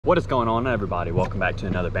What is going on, everybody? Welcome back to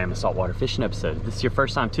another Bama Saltwater fishing episode. If this is your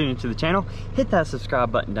first time tuning into the channel, hit that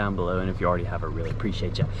subscribe button down below, and if you already have, I really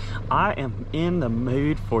appreciate you. I am in the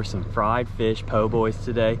mood for some fried fish po' boys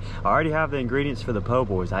today. I already have the ingredients for the po'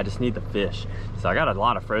 boys, I just need the fish. So I got a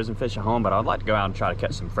lot of frozen fish at home, but I'd like to go out and try to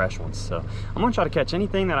catch some fresh ones. So I'm gonna try to catch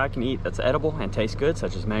anything that I can eat that's edible and tastes good,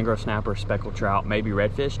 such as mangrove snapper, speckled trout, maybe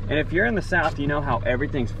redfish. And if you're in the South, you know how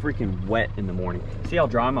everything's freaking wet in the morning. See how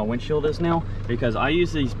dry my windshield is now? Because I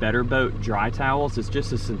use these Better Boat dry towels. It's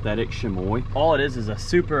just a synthetic chamois. All it is a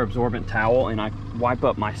super absorbent towel, and I wipe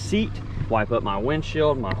up my seat, wipe up my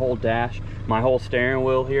windshield, my whole dash, my whole steering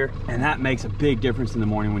wheel here, and that makes a big difference in the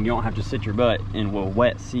morning when you don't have to sit your butt in a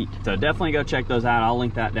wet seat. So definitely go check those out. I'll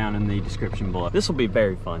link that down in the description below. This will be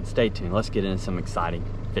very fun. Stay tuned. Let's get into some exciting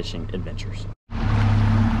fishing adventures.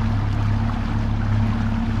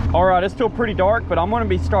 All right, it's still pretty dark, but I'm gonna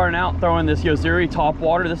be starting out throwing this Zuri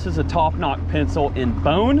Topwater. This is a top knock pencil in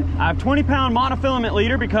bone. I have 20-pound monofilament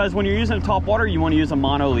leader because when you're using a Topwater, you wanna use a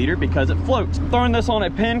mono leader because it floats. I'm throwing this on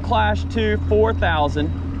a Penn Clash 2 4000,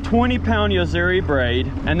 20-pound Zuri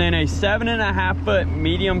braid, and then a 7.5-foot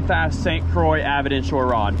medium fast St. Croix avid inshore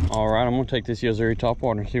rod. All right, I'm gonna take this Zuri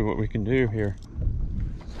Topwater and see what we can do here.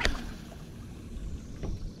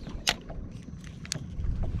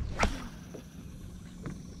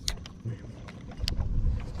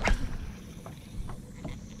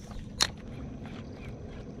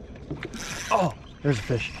 Oh, there's a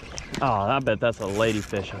fish. Oh, I bet that's a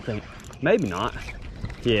ladyfish, I think. Maybe not.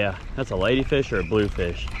 Yeah, that's a ladyfish or a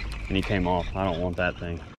bluefish. And he came off. I don't want that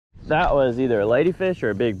thing. That was either a ladyfish or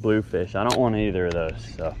a big bluefish. I don't want either of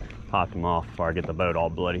those. So popped him off before I get the boat all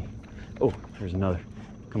bloody. Oh, there's another.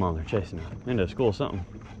 Come on, they're chasing me. Into a school or something.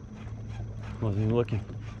 Wasn't even looking.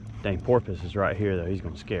 Dang, porpoise is right here though. He's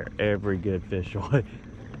gonna scare every good fish away.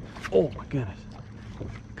 Oh my goodness.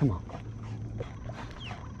 Come on.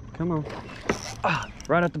 Come on. Ah,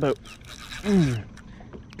 right at the boat.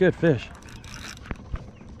 Good fish.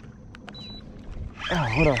 Oh,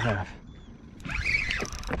 what do I have?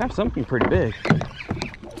 I have something pretty big.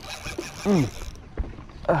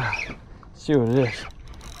 See what it is.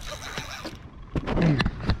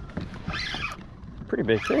 Pretty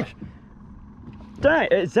big fish. Dang,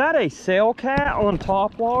 is that a sail cat on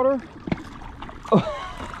Topwater?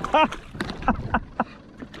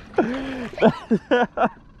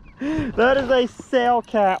 That is a sail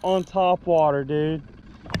cat on Topwater, dude.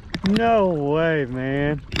 No way,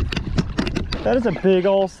 man. That is a big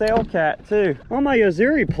old sail cat too. On my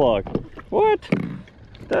Zuri plug. What?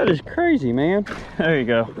 That is crazy, man. There you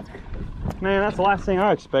go. Man, that's the last thing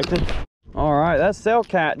I expected. All right, that sail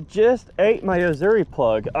cat just ate my Zuri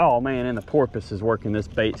plug. Oh man, and the porpoise is working this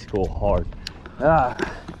bait school hard. Ah,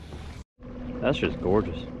 that's just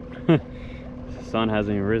gorgeous. The sun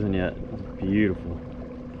hasn't even risen yet. It's beautiful.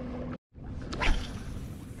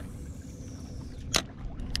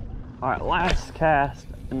 All right, last cast,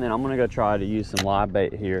 and then I'm gonna go try to use some live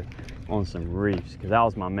bait here on some reefs, because that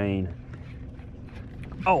was my main.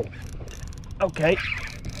 Oh, okay.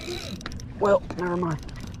 Well, never mind.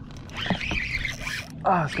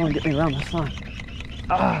 Ah, it's gonna get me around the sun.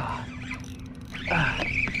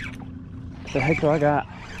 The heck do I got?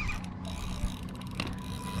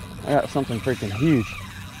 I got something freaking huge.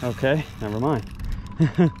 Okay, never mind.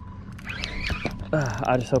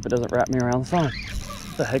 I just hope it doesn't wrap me around the sun.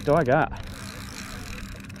 What the heck do I got?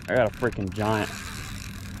 I got a freaking giant.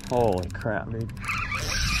 Holy crap, dude.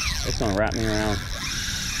 It's gonna wrap me around.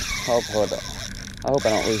 I hope I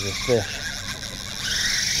don't lose this fish.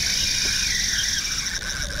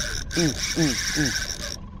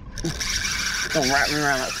 It's gonna wrap me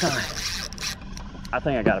around that sign. I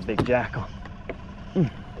think I got a big jackal.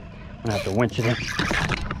 I'm gonna have to winch it in.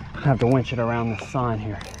 I have to winch it around the sign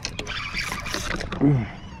here.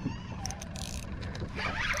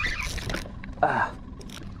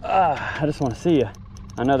 I just want to see you.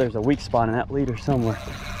 I know there's a weak spot in that leader somewhere.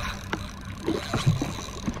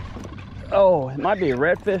 Oh, it might be a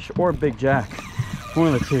redfish or a big jack.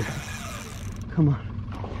 One of the two. Come on.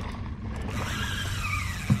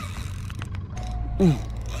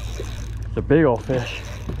 It's a big old fish.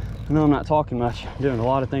 I know I'm not talking much. I'm doing a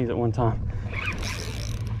lot of things at one time.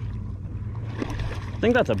 I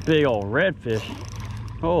think that's a big old redfish.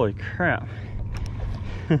 Holy crap.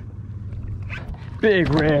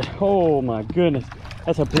 Big red. Oh my goodness.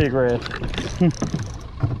 That's a big red.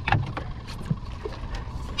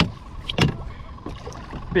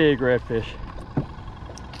 Big redfish.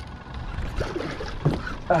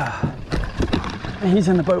 He's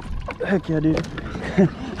in the boat. Heck yeah, dude.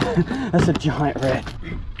 That's a giant red.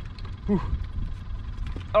 Whew.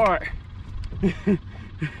 All right.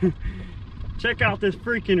 check out this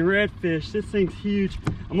freaking redfish. This thing's huge.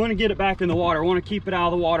 I'm gonna get it back in the water. I wanna keep it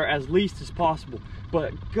out of the water as least as possible.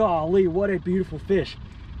 But golly, what a beautiful fish.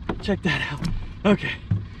 Check that out. Okay,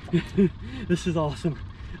 this is awesome.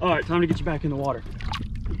 All right, time to get you back in the water.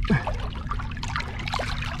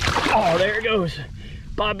 Oh, there it goes.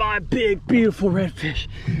 Bye-bye, big, beautiful redfish.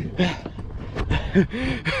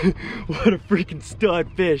 What a freaking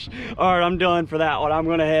stud fish. All right, I'm done for that one. I'm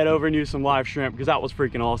gonna head over and use some live shrimp because that was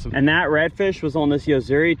freaking awesome. And that redfish was on this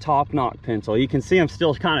Zuri top knock pencil. You can see I'm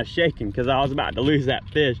still kind of shaking because I was about to lose that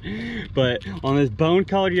fish. But on this bone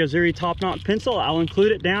colored Zuri top knock pencil, I'll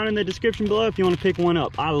include it down in the description below if you want to pick one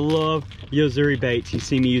up. I love Zuri baits. You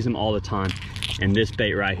see me use them all the time. And this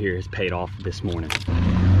bait right here has paid off this morning.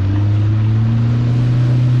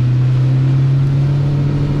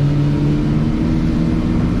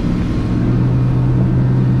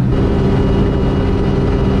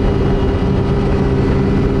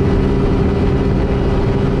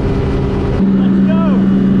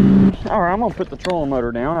 I'm gonna put the trolling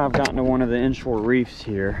motor down. I've gotten to one of the inshore reefs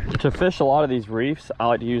here. To fish a lot of these reefs, I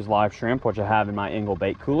like to use live shrimp, which I have in my Engel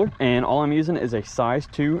bait cooler. And all I'm using is a size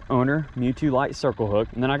 2 owner Mewtwo light circle hook.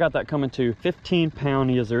 And then I got that coming to 15-pound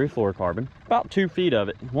Zuri fluorocarbon, about 2 feet of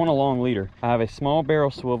it, one a long leader. I have a small barrel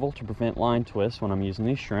swivel to prevent line twists when I'm using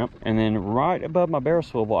these shrimp. And then right above my barrel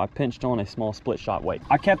swivel, I pinched on a small split shot weight.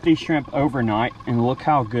 I kept these shrimp overnight, and look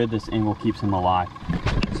how good this Engel keeps them alive.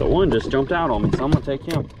 So one just jumped out on me, so I'm gonna take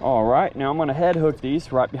him. All right, now I'm gonna head hook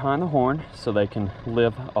these right behind the horn so they can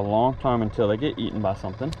live a long time until they get eaten by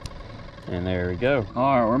something. And there we go.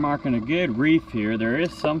 All right, we're marking a good reef here. There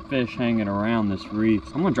is some fish hanging around this reef.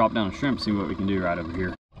 I'm gonna drop down a shrimp, see what we can do right over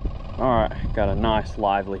here. All right, got a nice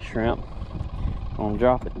lively shrimp. I'm gonna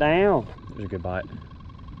drop it down. There's a good bite.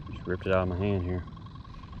 Just ripped it out of my hand here.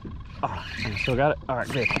 Oh, I still got it. All right,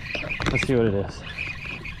 good. Let's see what it is.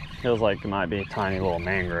 Feels like it might be a tiny little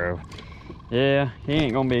mangrove. Yeah, he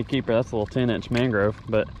ain't gonna be a keeper. That's a little 10-inch mangrove,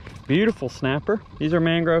 but beautiful snapper. These are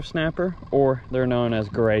mangrove snapper, or they're known as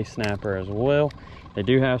gray snapper as well. They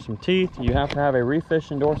do have some teeth. You have to have a reef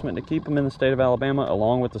fish endorsement to keep them in the state of Alabama,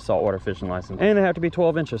 along with the saltwater fishing license. And they have to be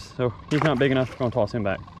 12 inches, so he's not big enough. We're gonna toss him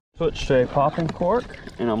back. Switch to a popping cork,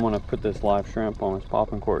 and I'm gonna put this live shrimp on this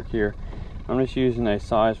popping cork here. I'm just using a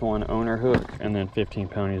size 1 owner hook, and then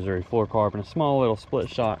 15-pound Zuri fluorocarbon, a small little split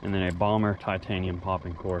shot, and then a bomber titanium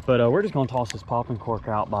popping cork. But we're just gonna toss this popping cork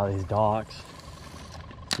out by these docks.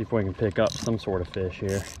 See if we can pick up some sort of fish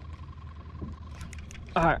here.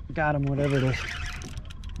 All right, got him, whatever it is.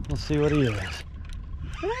 Let's see what he is.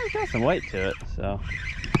 Yeah, he's got some weight to it, so.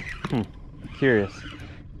 Curious.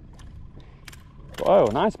 Whoa,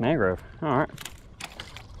 nice mangrove. All right.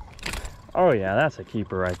 Oh yeah, that's a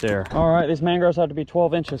keeper right there. All right, these mangroves have to be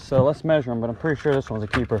 12 inches, so let's measure them, but I'm pretty sure this one's a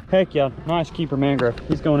keeper. Heck yeah, nice keeper mangrove.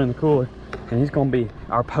 He's going in the cooler, and he's gonna be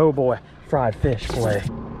our po' boy fried fish fillet.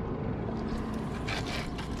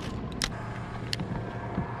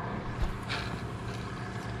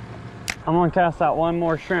 I'm gonna cast out one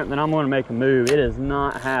more shrimp, then I'm gonna make a move. It is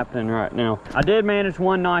not happening right now. I did manage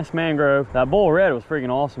one nice mangrove. That bull red was freaking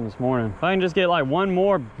awesome this morning. If I can just get like one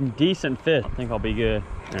more decent fish, I think I'll be good.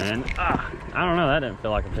 And I don't know, that didn't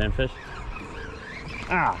feel like a pinfish.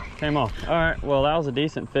 Came off. All right, well, that was a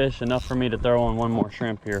decent fish, enough for me to throw on one more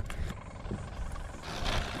shrimp here.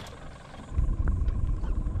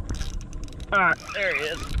 All right, there he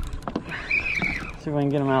is. See if I can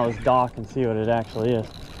get him out of this dock and see what it actually is.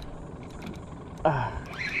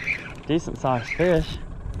 Decent sized fish.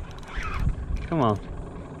 Come on.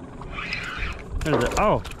 What is it?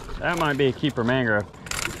 Oh, that might be a keeper mangrove.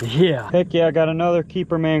 Yeah, heck yeah, I got another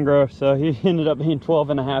keeper mangrove. So he ended up being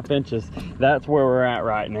 12.5 inches. That's where we're at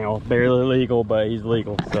right now. Barely legal, but he's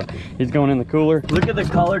legal. So he's going in the cooler. Look at the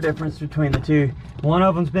color difference between the two. One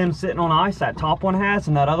of them's been sitting on ice, that top one has,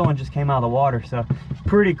 and that other one just came out of the water. So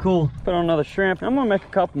pretty cool. Put on another shrimp. I'm gonna make a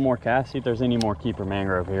couple more casts, see if there's any more keeper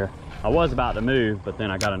mangrove here. I was about to move, but then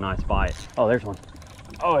I got a nice bite. Oh, there's one.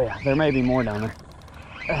 Oh yeah, there may be more down there.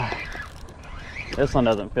 This one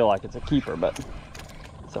doesn't feel like it's a keeper, but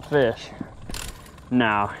it's a fish.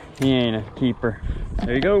 No, he ain't a keeper.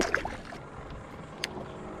 There you go.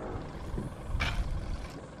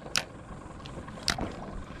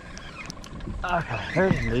 Okay,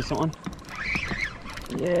 there's a decent one.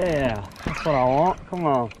 Yeah, that's what I want. Come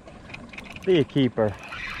on. Be a keeper.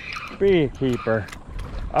 Be a keeper.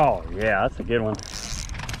 Oh yeah, that's a good one.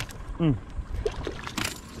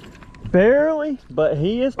 Barely, but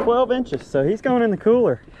he is 12 inches, so he's going in the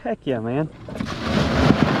cooler. Heck yeah, man.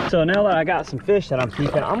 So now that I got some fish that I'm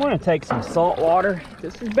keeping, I'm gonna take some salt water.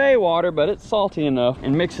 This is bay water, but it's salty enough,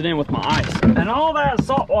 and mix it in with my ice. And all that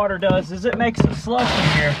salt water does is it makes it slush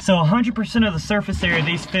in here. So 100% of the surface area of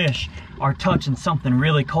these fish are touching something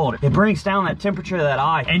really cold. It brings down that temperature of that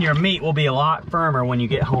eye, and your meat will be a lot firmer when you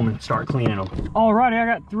get home and start cleaning them. Alrighty, I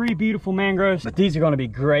got 3 beautiful mangroves, but these are gonna be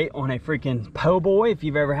great on a freaking po' boy if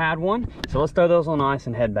you've ever had one. So let's throw those on ice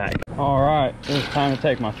and head back. All right, it's time to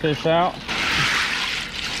take my fish out.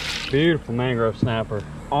 Beautiful mangrove snapper.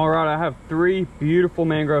 All right, I have 3 beautiful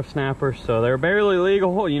mangrove snappers. So they're barely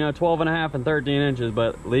legal, you know, 12.5 and 13 inches,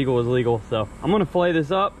 but legal is legal. So I'm gonna fillet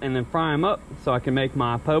this up and then fry them up so I can make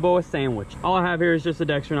my po' boy sandwich. All I have here is just a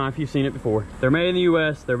Dexter knife. You've seen it before. They're made in the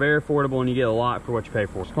US, they're very affordable, and you get a lot for what you pay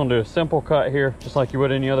for. Just gonna do a simple cut here, just like you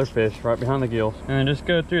would any other fish, right behind the gills. And then just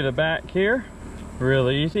go through the back here,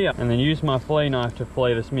 really easy. And then use my fillet knife to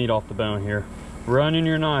fillet this meat off the bone here. Running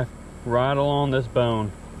your knife right along this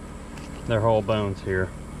bone, their whole bones here.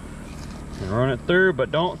 And run it through,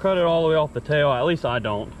 but don't cut it all the way off the tail. At least I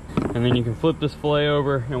don't. And then you can flip this fillet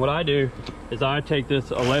over. And what I do is I take this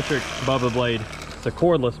electric Bubba blade. It's a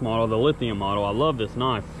cordless model, the lithium model. I love this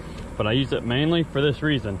knife, but I use it mainly for this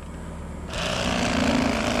reason.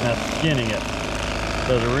 That's skinning it.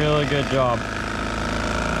 Does a really good job.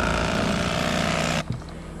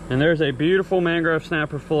 And there's a beautiful mangrove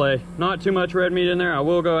snapper fillet. Not too much red meat in there. I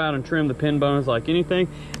will go out and trim the pin bones like anything.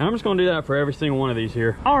 And I'm just gonna do that for every single one of these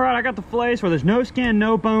here. All right, I got the fillets where there's no skin,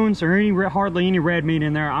 no bones, or hardly any red meat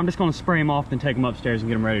in there. I'm just gonna spray them off and take them upstairs and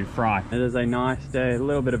get them ready to fry. It is a nice day, a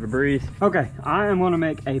little bit of a breeze. Okay, I am gonna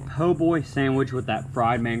make a po' boy sandwich with that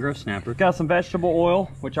fried mangrove snapper. Got some vegetable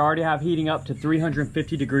oil, which I already have heating up to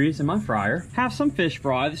 350 degrees in my fryer. Have some fish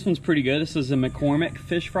fry. This one's pretty good. This is a McCormick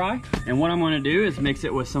fish fry. And what I'm gonna do is mix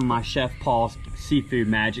it with some of my Chef Paul's seafood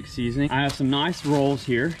magic seasoning. I have some nice rolls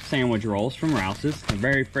here, sandwich rolls from Rouse's. They're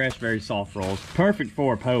very fresh, very soft rolls. Perfect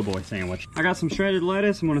for a po' boy sandwich. I got some shredded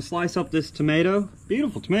lettuce. I'm gonna slice up this tomato.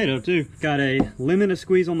 Beautiful tomato too. Got a lemon to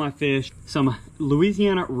squeeze on my fish. Some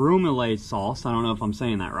Louisiana remoulade sauce. I don't know if I'm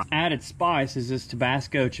saying that right. Added spice is this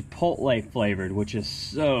Tabasco chipotle flavored, which is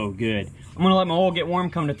so good. I'm gonna let my oil get warm,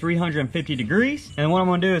 come to 350 degrees. And what I'm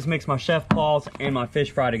gonna do is mix my Chef Paul's and my fish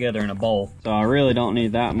fry together in a bowl. So I really don't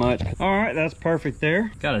need that much. All right, that's perfect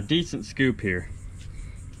there. Got a decent scoop here.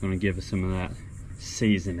 I'm gonna give it some of that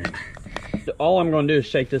seasoning. All I'm gonna do is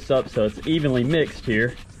shake this up so it's evenly mixed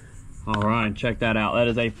here. All right, check that out. That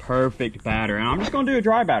is a perfect batter. And I'm just gonna do a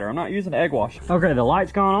dry batter. I'm not using egg wash. Okay, the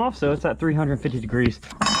light's gone off, so it's at 350 degrees.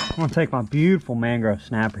 I'm gonna take my beautiful mangrove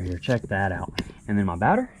snapper here. Check that out. And then my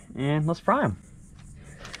batter, and let's fry them.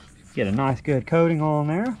 Get a nice good coating on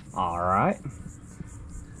there. All right.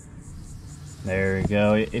 There you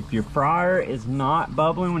go. If your fryer is not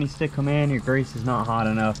bubbling when you stick them in, your grease is not hot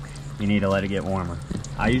enough, you need to let it get warmer.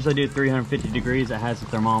 I usually do 350 degrees. It has a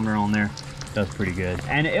thermometer on there. Does pretty good.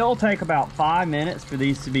 And it'll take about 5 minutes for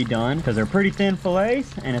these to be done because they're pretty thin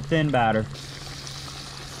fillets and a thin batter.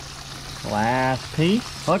 Last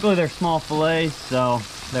piece. Luckily they're small fillets, so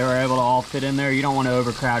they were able to all fit in there. You don't want to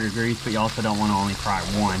overcrowd your grease, but you also don't want to only fry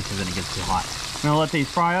one because then it gets too hot. I'm gonna let these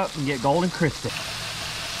fry up and get golden crispy.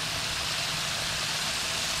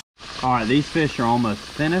 All right, these fish are almost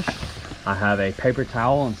finished. I have a paper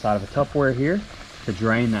towel inside of a Tupperware here to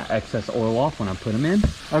drain that excess oil off when I put them in.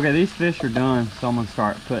 Okay, these fish are done, so I'm gonna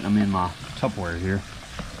start putting them in my Tupperware here.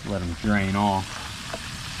 Let them drain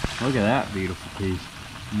off. Look at that beautiful piece.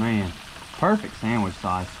 Man, perfect sandwich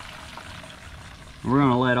size. We're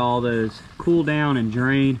gonna let all those cool down and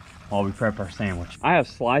drain while we prep our sandwich. I have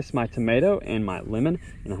sliced my tomato and my lemon,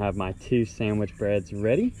 and I have my 2 sandwich breads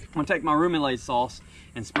ready. I'm gonna take my remoulade sauce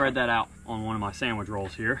and spread that out on one of my sandwich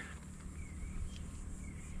rolls here.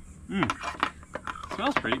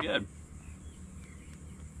 Smells pretty good.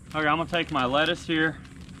 Okay, I'm gonna take my lettuce here,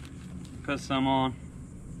 put some on.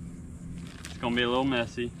 It's gonna be a little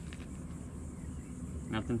messy.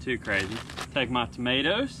 Nothing too crazy. Take my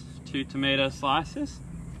tomatoes, 2 tomato slices.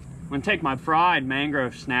 I'm gonna take my fried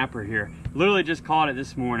mangrove snapper here. Literally just caught it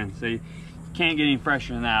this morning, so you can't get any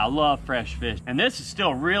fresher than that. I love fresh fish. And this is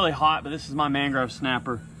still really hot, but this is my mangrove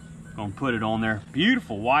snapper. Gonna put it on there.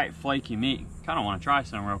 Beautiful white flaky meat. Kinda wanna try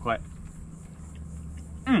some real quick.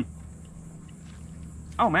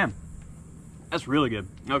 Oh man, that's really good.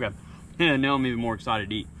 Okay, yeah, now I'm even more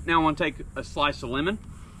excited to eat. Now I want to take a slice of lemon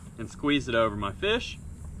and squeeze it over my fish.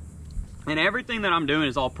 And everything that I'm doing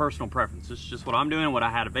is all personal preference. This is just what I'm doing, what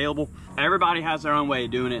I had available. Everybody has their own way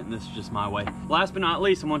of doing it, and this is just my way. Last but not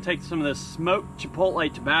least, I'm gonna take some of this smoked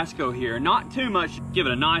chipotle Tabasco here. Not too much, give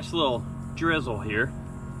it a nice little drizzle here.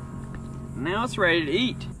 Now it's ready to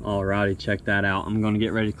eat. Alrighty, check that out. I'm gonna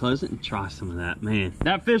get ready to close it and try some of that. Man,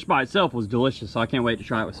 that fish by itself was delicious, so I can't wait to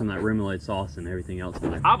try it with some of that remoulade sauce and everything else in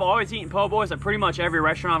there. I've always eaten po' boys at pretty much every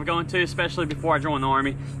restaurant I've gone to, especially before I joined the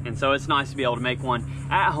Army, and so it's nice to be able to make one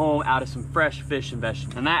at home out of some fresh fish and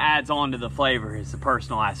vegetables. And that adds on to the flavor, is the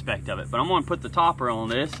personal aspect of it. But I'm gonna put the topper on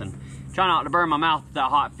this and try not to burn my mouth with that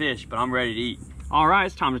hot fish, but I'm ready to eat. All right,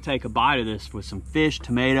 it's time to take a bite of this with some fish,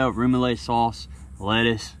 tomato, remoulade sauce,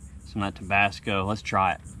 lettuce, some of that Tabasco. Let's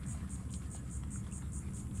try it.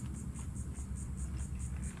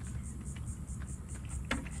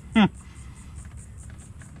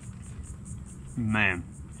 Man,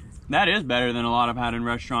 that is better than a lot I've had in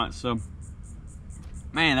restaurants. So,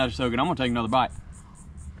 man, that is so good. I'm gonna take another bite.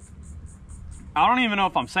 I don't even know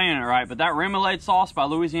if I'm saying it right, but that remoulade sauce by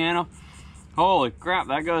Louisiana, holy crap,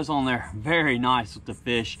 that goes on there very nice with the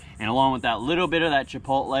fish, and along with that little bit of that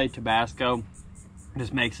Chipotle Tabasco,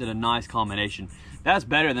 just makes it a nice combination. That's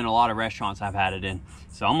better than a lot of restaurants I've had it in.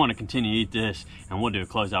 So I'm gonna continue to eat this, and we'll do a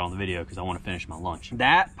closeout on the video because I want to finish my lunch.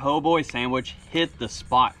 That po' boy sandwich hit the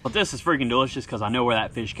spot. But this is freaking delicious because I know where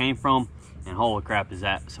that fish came from, and holy crap, is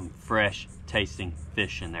that some fresh tasting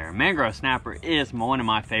fish in there. Mangrove snapper is one of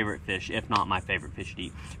my favorite fish, if not my favorite fish to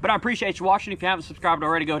eat. But I appreciate you watching. If you haven't subscribed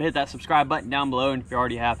already, go ahead and hit that subscribe button down below, and if you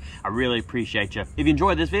already have, I really appreciate you. If you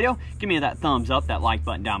enjoyed this video, give me that thumbs up, that like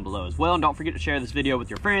button down below as well, and don't forget to share this video with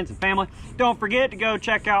your friends and family. Don't forget to go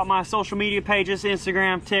check out my social media pages,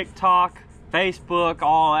 Instagram, TikTok, Facebook,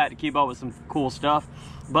 all that, to keep up with some cool stuff.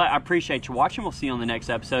 But I appreciate you watching. We'll see you on the next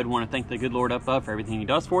episode. I want to thank the good Lord up above for everything he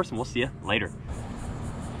does for us, and we'll see you later.